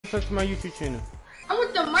subscribe to my YouTube channel. I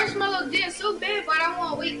want the marshmallow dance so bad, but I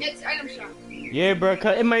want to wait X item shop. Yeah, bro,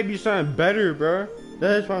 cause it might be something better, bro.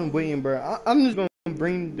 That's why I'm waiting, bro. I'm just gonna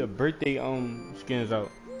bring the birthday skins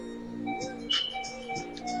out.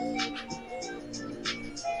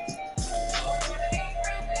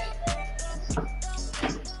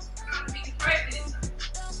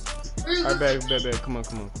 Alright, bet. Come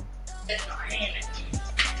on.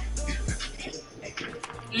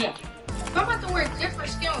 Yeah. I'm about to wear a different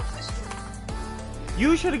skin with this one.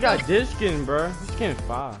 You should have got this skin, bro. This skin is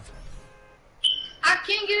fire. I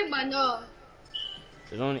can't get it, but no.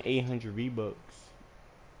 It's only 800 V-Bucks.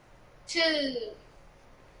 Chill.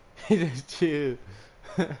 Just chill.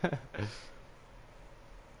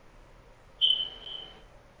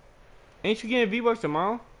 Ain't you getting V-Bucks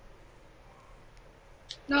tomorrow?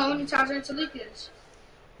 No, let me charge her to Lucas.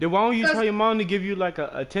 Then why don't you tell your mom to give you like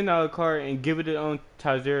a $10 card and give it on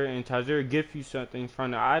Tazera, and Tazera gift you something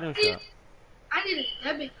from the item shop? I need a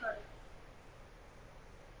debit card.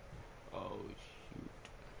 Oh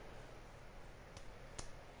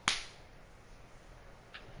shoot.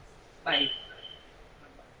 Bye.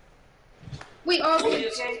 We all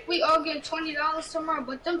get $20 tomorrow,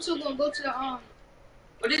 but them two gonna go to the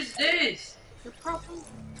What is this? the proper.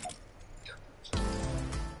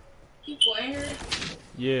 People in here?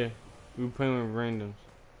 Yeah, we playing with randoms.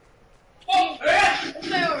 Oh, we're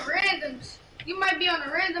playing with randoms. You might be on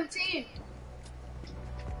a random team.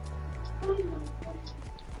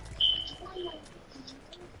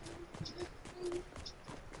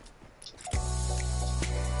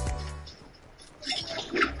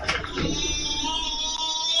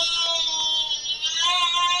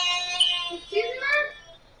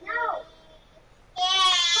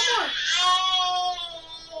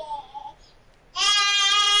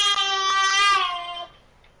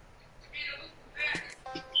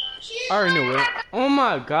 I already knew it. Oh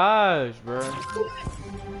my gosh, bro.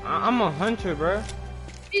 I'm a hunter, bro.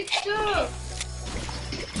 It's good.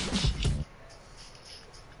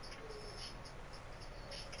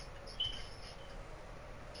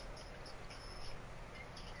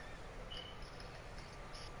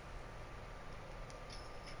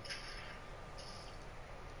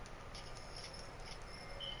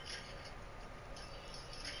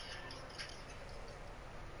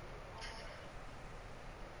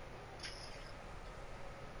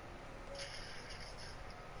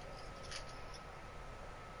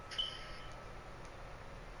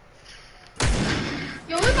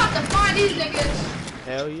 Yo, we about to find these niggas.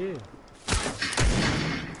 Hell yeah.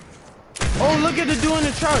 Oh, look at the dude in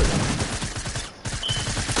the truck.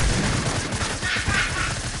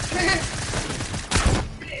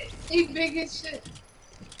 He big as shit.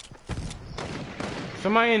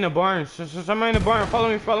 Somebody in the barn. Somebody in the barn. Follow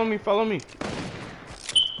me.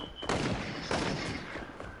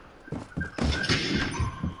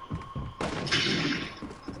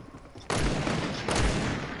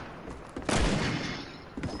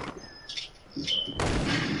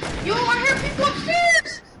 Yo, I hear people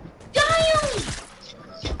upstairs. Damn.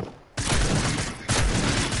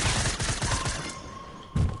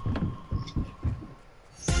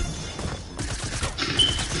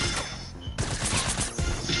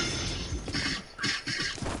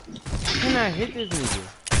 Can I hit this nigga?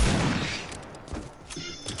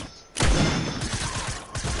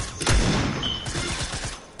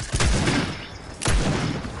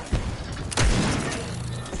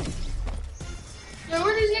 Yo,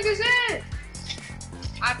 where these niggas at?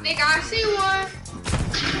 I think I see one.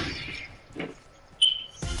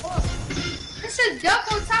 Oh, it's a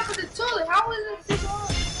duck on top of the toilet. How is it this on?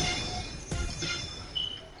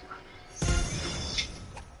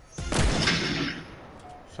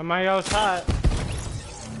 Somebody outside.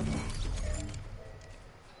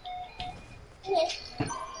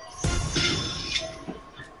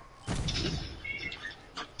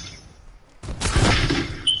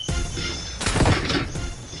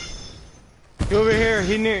 He over here.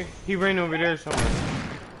 He ran over there somewhere.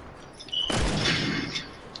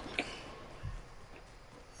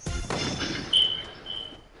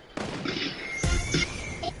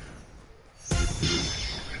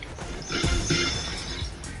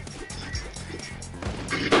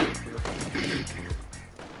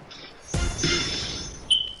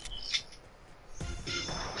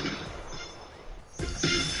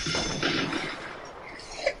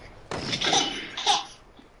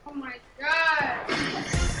 Oh my god.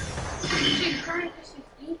 She crying.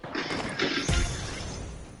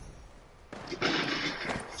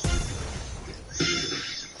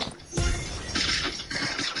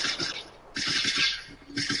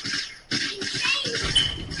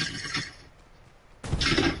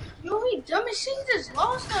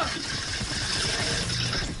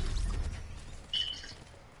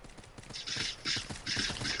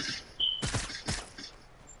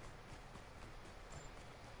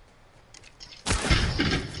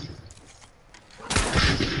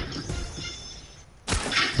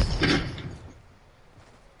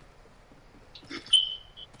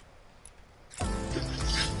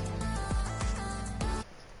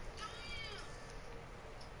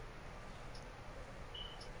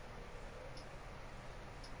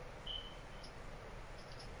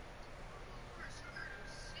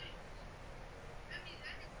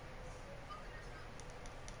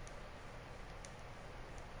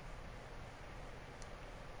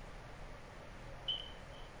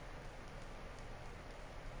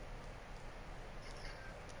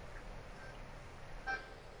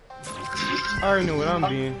 I already know what I'm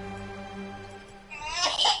being.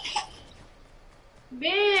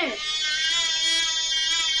 Ben.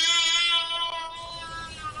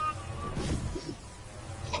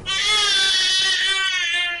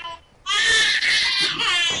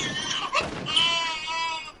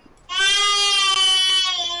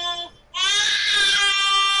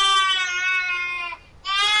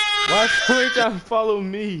 Why somebody trying to follow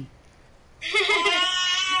me?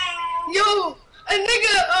 Yo, a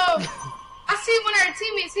nigga, I see one of our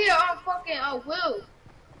teammates here on fucking, Will.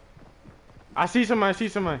 I see somebody, I see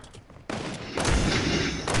somebody.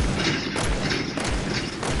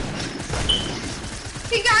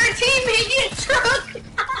 He got our teammate in a truck.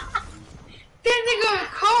 That nigga a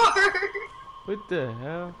car. What the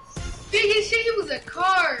hell? Big as shit, he was a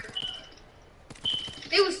car.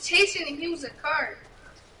 They was chasing him, he was a car.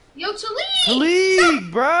 Yo, Talik!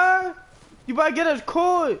 Talik, bruh! You about to get us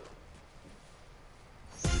caught.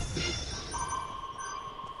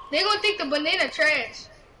 They gonna think the banana trash.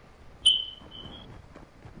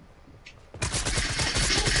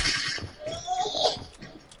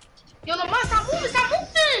 Yo, Lamar, stop moving, stop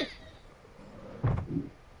moving!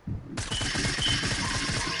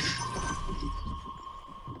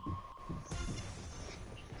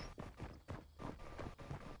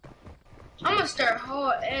 I'm gonna start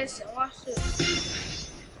hard ass and watch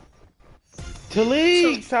this.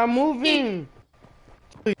 Talik, stop moving.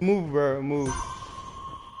 Talik, move, bro, move.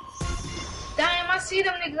 Damn, I see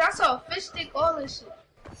them niggas. I saw a fish stick, all this shit.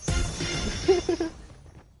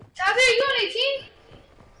 Tyler, you on their team?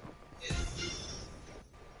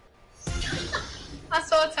 I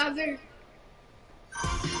saw Tyler.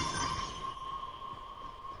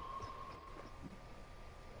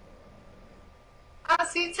 I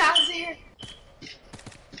see Tyler.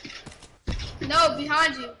 No,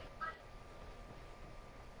 behind you.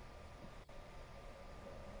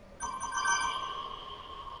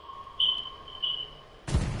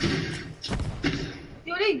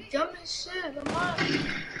 Yo, they dumb as shit. Lamar.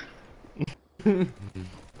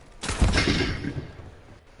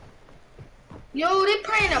 Yo, they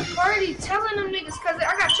praying a party, telling them niggas, cause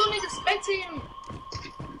I got 2 niggas spectating me.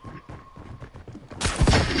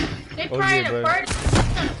 They praying a party.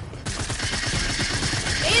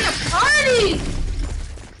 They in a party!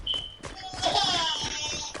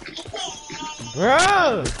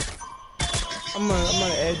 Bro! I'm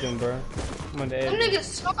gonna add them, bro. I'm gonna add Them them. niggas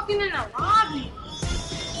talking in the lobby.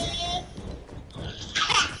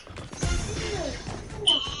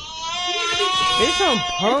 They some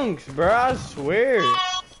punks, bro, I swear.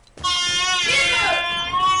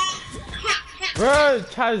 Bro,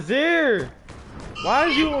 Tazir! Why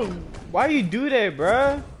you do that,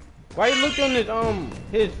 bro? Why you look on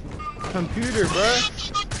his computer, bro?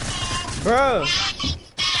 Bro.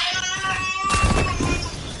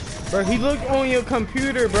 Bro, he looked on your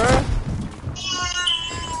computer, bro.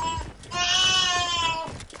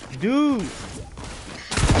 Dude.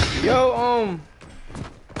 Yo,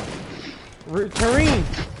 Tareen.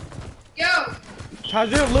 Yo,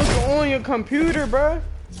 Tazir looked on your computer, bro.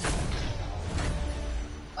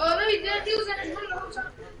 oh no, he did. He was in his room the whole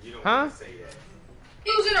time. Huh?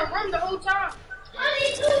 He was in a room the whole time.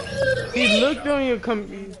 He looked on your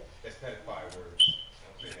computer. That's pedophile words.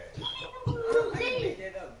 Don't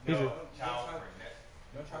say that. He's a Child friend.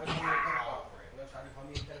 Don't try to call me a pedophile friend. Don't try to call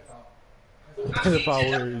me a pedophile. pedophile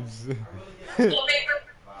words.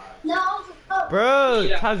 Bro,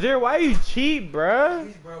 Tazir, why you cheat, bro?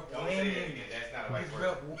 He's broke. Don't say that again. That's not a right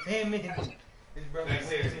word. He's broke.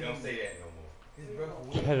 Don't say that no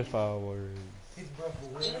more. Pedophile words. He's broke.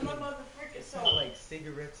 It sounds like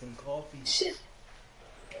cigarettes and coffee. Shit.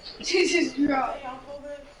 Jesus Christ.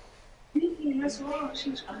 That's wrong.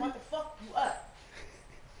 I'm about to fuck you up.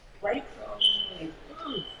 Right?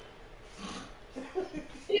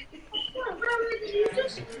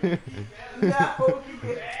 No,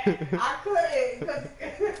 I couldn't.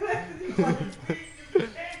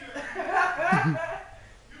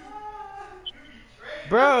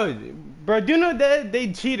 Bro, do you know that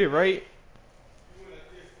they cheated, right?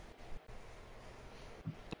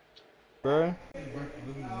 Bro.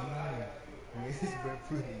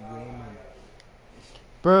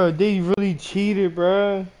 Bro, they really cheated,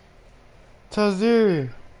 bro.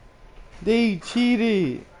 Tazir, they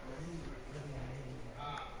cheated.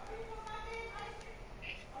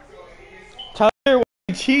 Tazir, why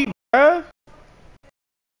you cheat, bro?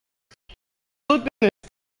 Look at this.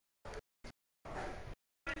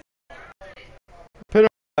 Put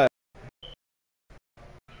on.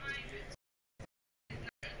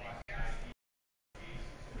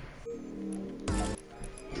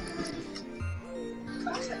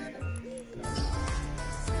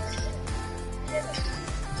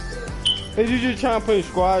 Hey, you just trying to play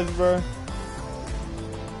squads, bro?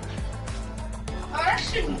 Oh, that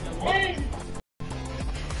shit be dead.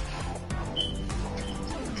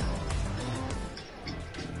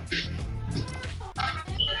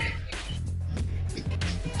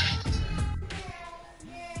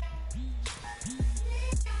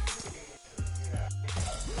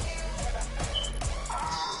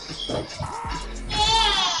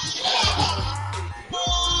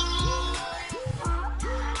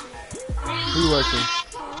 Who working?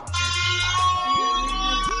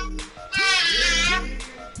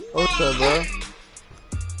 What's up, bro?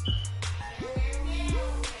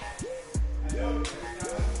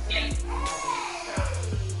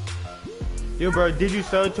 Yo, bro, did you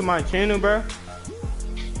sub to my channel, bro?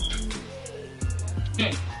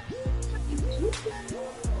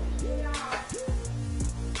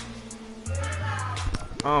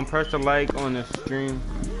 Press the like on the stream,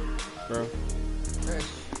 bro.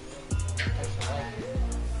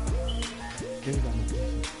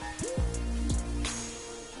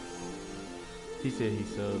 He said he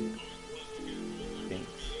subbed.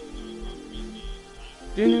 Thanks.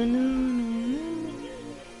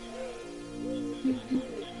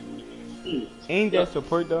 Ain't that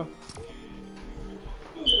support though?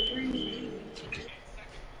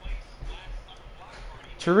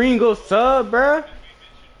 Tareen, go sub, bruh.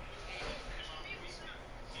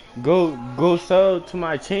 Go sub to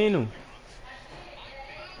my channel.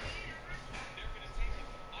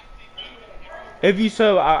 If you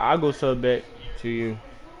sub, I'll go sub back to you.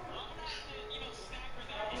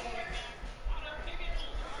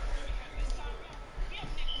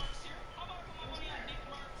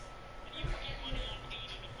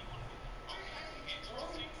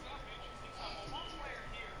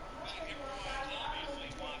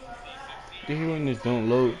 This one just don't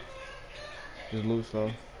load. Just load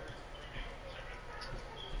slow.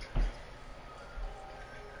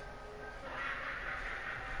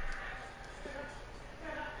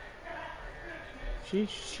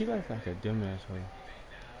 She like a dumb asshole.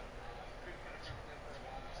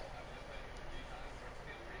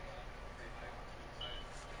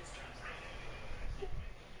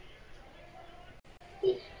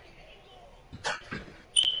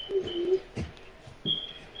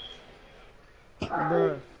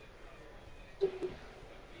 Bruh.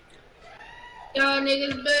 Y'all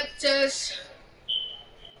niggas back test.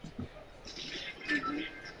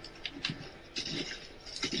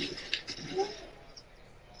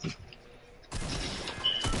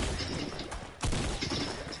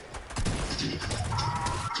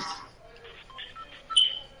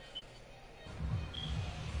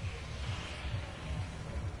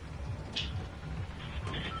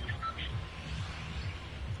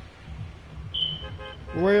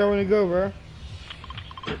 Where y'all wanna go, bro?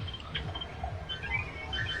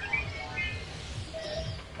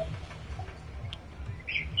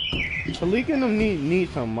 Talik and them need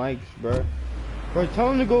some mics, bro. Bro, tell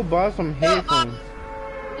them to go buy some headphones.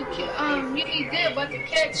 You did, but the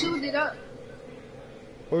cat chewed it up.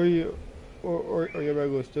 Or you better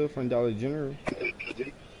go steal from Dollar General.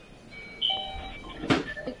 The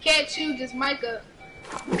cat chewed his mic up.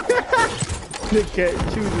 The cat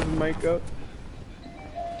chewed his mic up.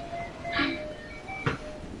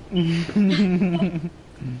 You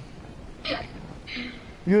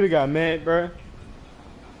would've got mad, bro.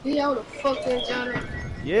 Yeah, I would've fucked that Johnny.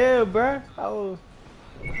 Yeah, bro. I was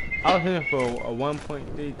hitting for a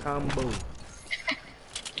 1.3 combo.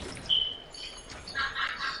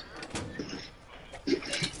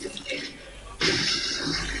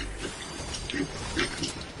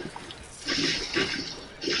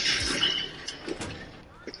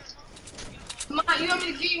 You want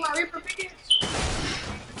me to give you my Reaper pickaxe?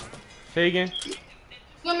 Say again? You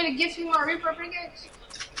want me to give you my Reaper pickaxe?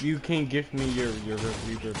 You can't gift me your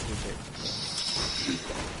Reaper ticket.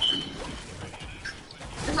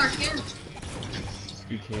 That's our kid.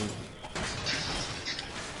 You can't.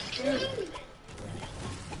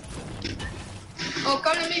 Oh,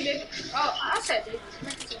 come to me, baby. Oh, I said baby.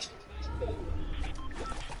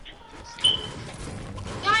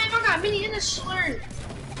 Damn, I got mini in the slurp.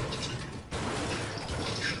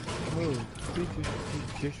 Oh,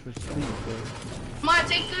 just for sleep, bro. Might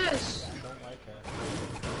take this.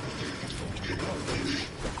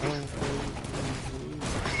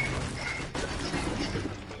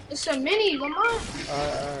 It's a mini, Lamont.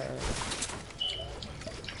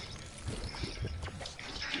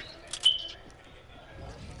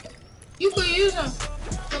 You could use them.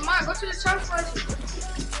 Lamont, go to the top first.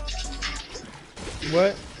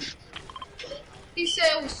 What? He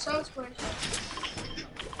said it was tongue splash.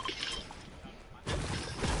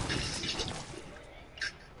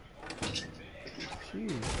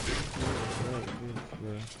 Jeez.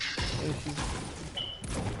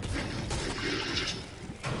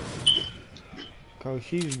 Cause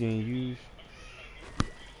she's getting used.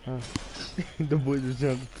 Huh. The boy just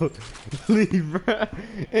jumped to leave, bruh.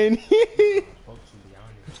 And he...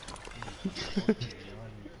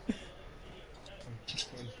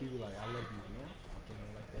 Like, I love you, man. I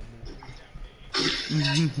like that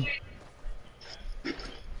movie.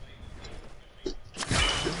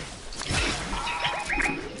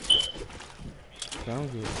 Sounds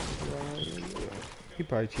good. He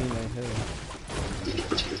probably cheating like hell.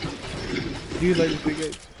 Do you like the big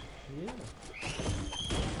eggs? Yeah.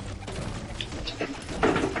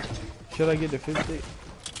 Should I get the 50?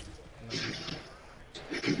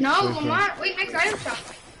 No, Lamont. Wait, next item shop.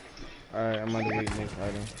 Alright, I'm on the wait next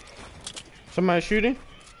item. Somebody shooting?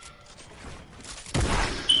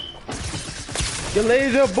 Get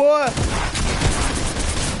laser, boy!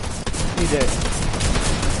 He dead.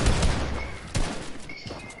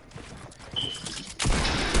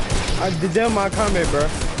 I did that my combat, bro.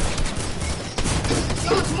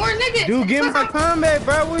 Yo, it's more niggas. Dude, get my combat,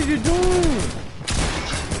 bro. What you doing?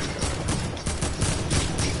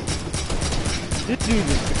 This dude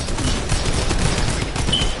is...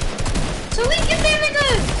 Talik, get that nigga!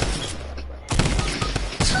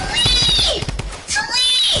 Talik!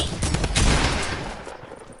 Talik!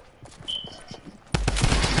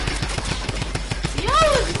 Yo,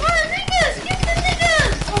 it's more niggas! Get the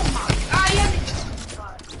niggas! Oh my god, y'all niggas.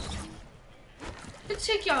 It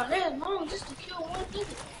took y'all that long just to kill one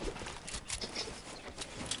nigga.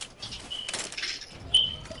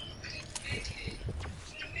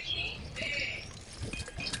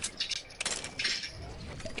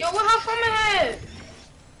 Yo, what how from ahead?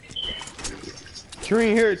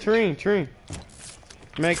 Treen here, Treen.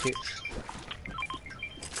 Make it.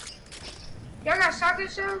 Y'all got shotgun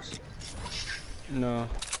shells? No.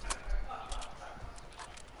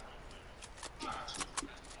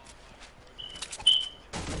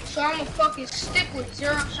 So I'ma fucking stick with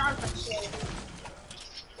 0 shotgun shells.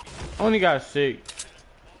 Only got 6.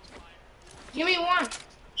 Give me one.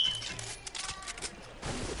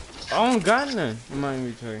 I don't got none in my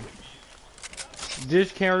inventory.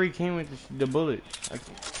 This carry came with the bullet.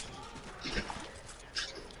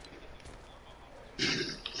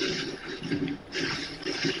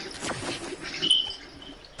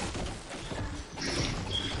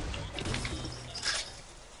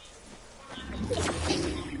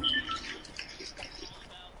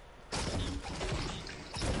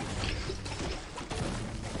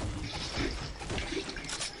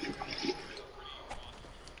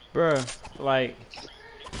 Bruh, like,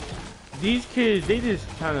 these kids, they just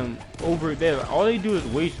kind of over there. All they do is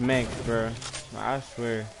waste max, bruh. I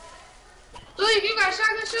swear. Dude, you got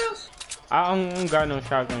shotgun shells? I don't got no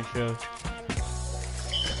shotgun shells.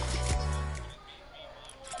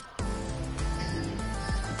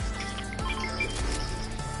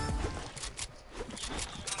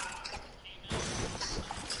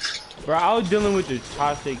 Bro, I was dealing with this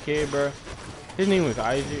toxic kid, bro. His name was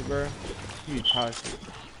Isaac, bro. He was toxic.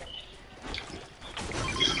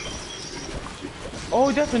 Oh,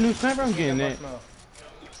 that's a new sniper. I'm getting that.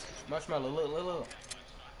 Marshmallow, look.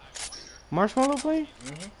 Marshmallow play?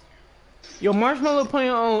 Yo, Marshmallow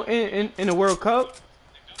playing on in the World Cup?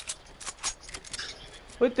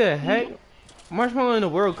 What the heck? Marshmallow in the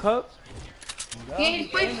World Cup?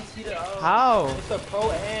 How? It's a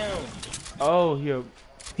pro am. Oh,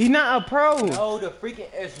 he's not a pro. No, the freaking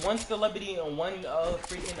it's one celebrity and one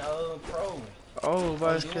freaking pro. Oh,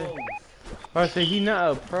 but I say he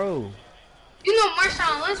not a pro. You know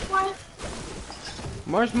Marshmallow, let's play.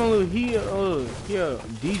 Marshmallow, he a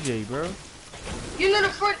DJ, bro. You know the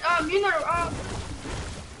front,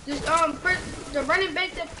 This the running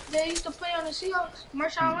back that they used to play on the Seahawks,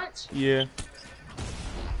 Marshawn Lynch. Yeah.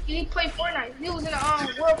 He played Fortnite. He was in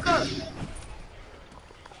the World Cup.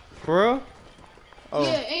 For real? Oh. Yeah,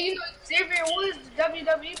 and you know Xavier Woods, the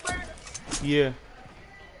WWE player. Yeah.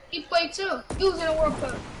 He played too. He was in the World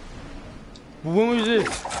Cup. When was this?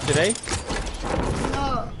 Today?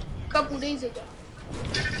 A couple days ago.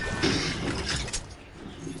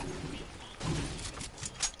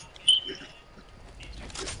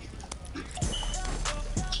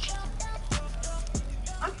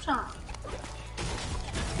 I'm trying.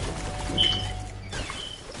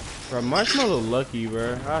 Bro, Marshmallow lucky,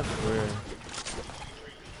 bro. I swear.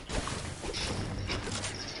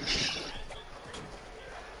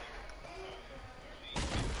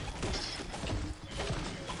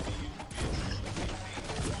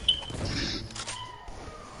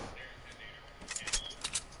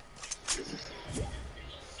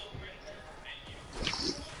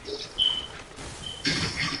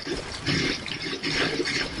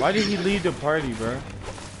 Why did he leave the party, bro?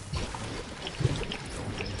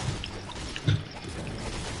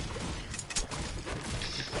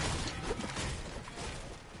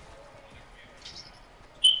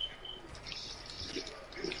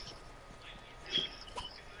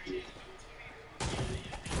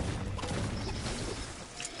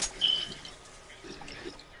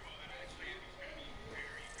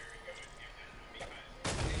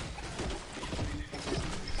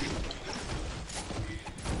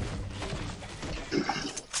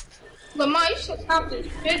 Lamar, you should stop this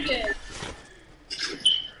big ass.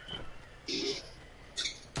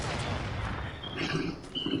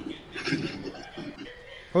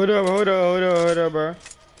 Hold up, bro.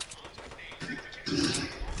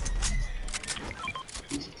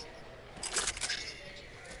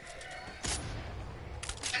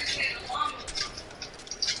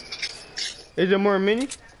 Is there more mini?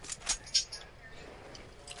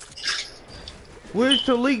 What is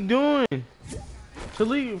Talik doing?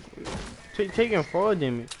 Talik taking fall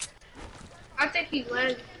damage. I think he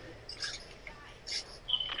led.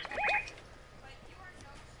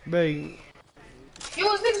 Babe. Yo,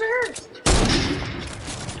 his niggas are hurt.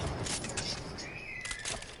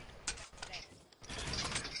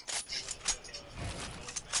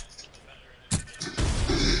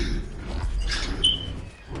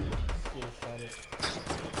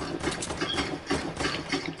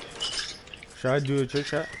 Should I do a trick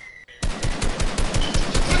shot?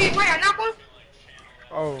 Okay, wait, I knock one.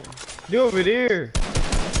 Oh, they over there.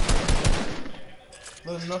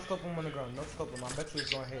 Look, no scope him on the ground. No scope him. I bet you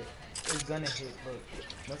it's gonna hit. It's gonna hit. Look,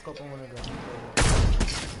 no scope him on the ground.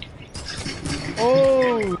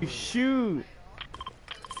 Oh, shoot.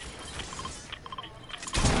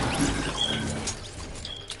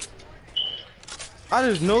 I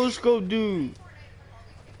just no scope, dude.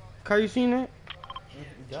 Kai, you seen that?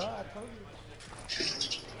 Yeah, I told you.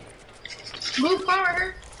 Move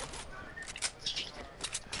forward.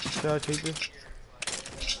 Should I take this?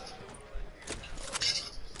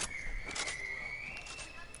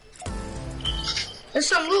 There's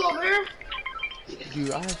some loot over here.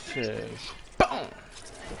 Dude, I said, boom.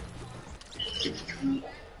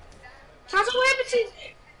 How's what happened to you?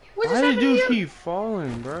 What just Why did happened to you you? keep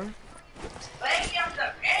falling, bro?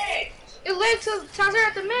 It led to Tyler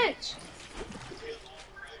at the bench.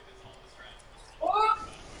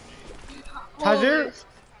 Tyler?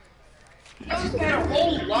 You had a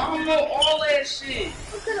whole llama, all that shit.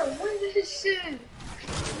 I'm gonna win this shit.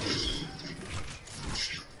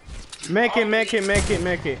 Make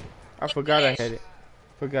it. I forgot I had it.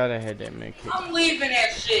 Forgot I had that make it. I'm leaving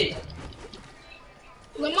that shit.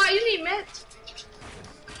 Lamar, you need meds.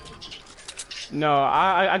 No,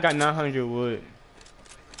 I got 900 wood.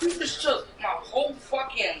 You just took my whole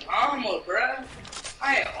fucking llama, bruh.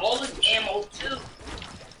 I had all this ammo too.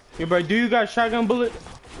 Yeah, bro, do you got shotgun bullet?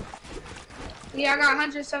 Yeah, I got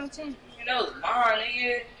 117. You know, mine,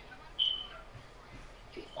 nigga.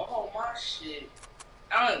 All my shit.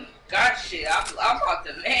 I don't even got shit. I'm about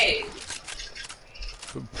to make.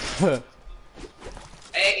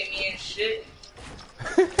 Bagging me and shit.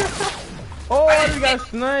 Oh, I just got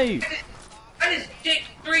sniped. I just dicked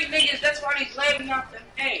 3 niggas. That's why they lagging off the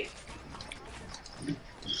pay.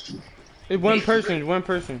 It's one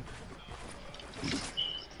person.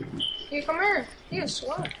 Here, come here. He is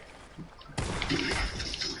swat.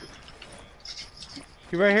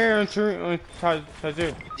 He right here on Tyler. Bro,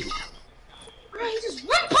 he just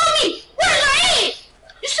one pony. Where is I at?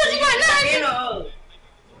 You said you got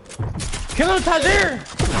 9. Kill him, Tyler!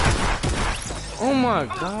 Oh my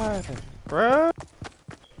god, bro.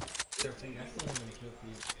 Don't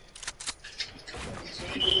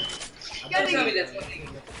tell me that's one nigga.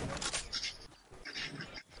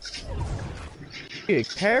 Yeah,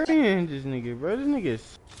 carrying this nigga, bro. This nigga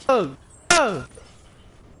is so.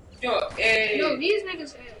 Yo, hey. Yo, these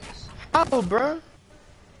niggas ass. Oh, bro.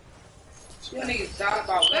 Two niggas died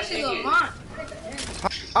about one Especially nigga. Lamont.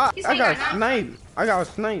 I got sniped. I got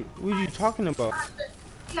sniped. What are you talking about?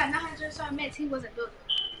 He got 900 some meds. He wasn't built.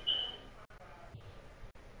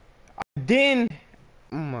 Then,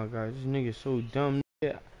 oh my god, this nigga so dumb.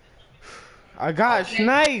 Yeah. I got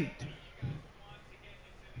sniped.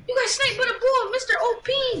 You got sniped by the bull, Mr. OP.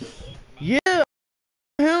 Yeah,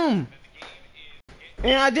 him.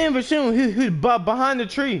 And I didn't even see him. He was behind the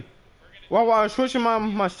tree while I was switching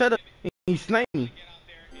my setup. And he sniped me.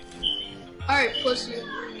 Alright, pussy.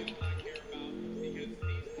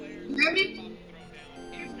 You hear me?